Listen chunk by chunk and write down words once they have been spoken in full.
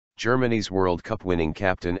Germany's World Cup winning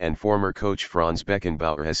captain and former coach Franz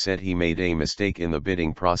Beckenbauer has said he made a mistake in the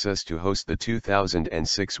bidding process to host the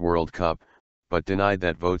 2006 World Cup, but denied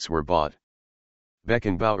that votes were bought.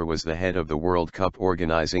 Beckenbauer was the head of the World Cup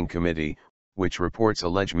organizing committee, which reports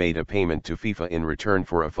allege made a payment to FIFA in return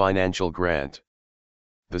for a financial grant.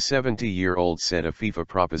 The 70-year-old said a FIFA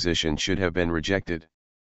proposition should have been rejected.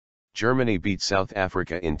 Germany beat South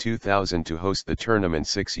Africa in 2000 to host the tournament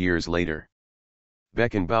 6 years later.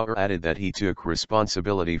 Beckenbauer added that he took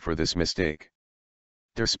responsibility for this mistake.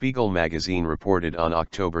 Der Spiegel magazine reported on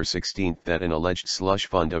October 16 that an alleged slush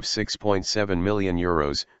fund of €6.7 million,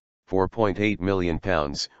 £4.8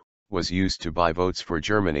 million, was used to buy votes for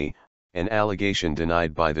Germany, an allegation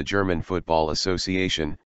denied by the German Football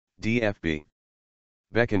Association, DFB.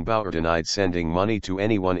 Beckenbauer denied sending money to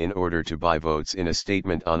anyone in order to buy votes in a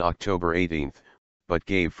statement on October 18, but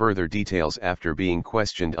gave further details after being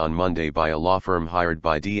questioned on Monday by a law firm hired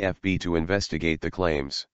by DFB to investigate the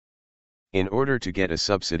claims. In order to get a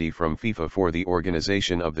subsidy from FIFA for the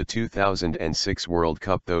organization of the 2006 World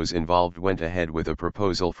Cup, those involved went ahead with a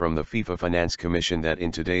proposal from the FIFA Finance Commission that in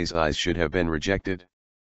today's eyes should have been rejected.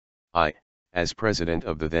 I, as president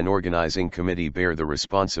of the then organizing committee, bear the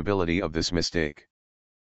responsibility of this mistake.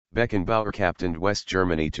 Beckenbauer captained West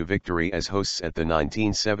Germany to victory as hosts at the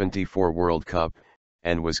 1974 World Cup,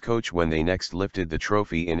 and was coach when they next lifted the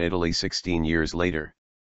trophy in Italy 16 years later.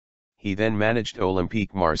 He then managed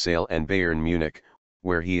Olympique Marseille and Bayern Munich,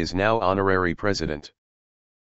 where he is now honorary president.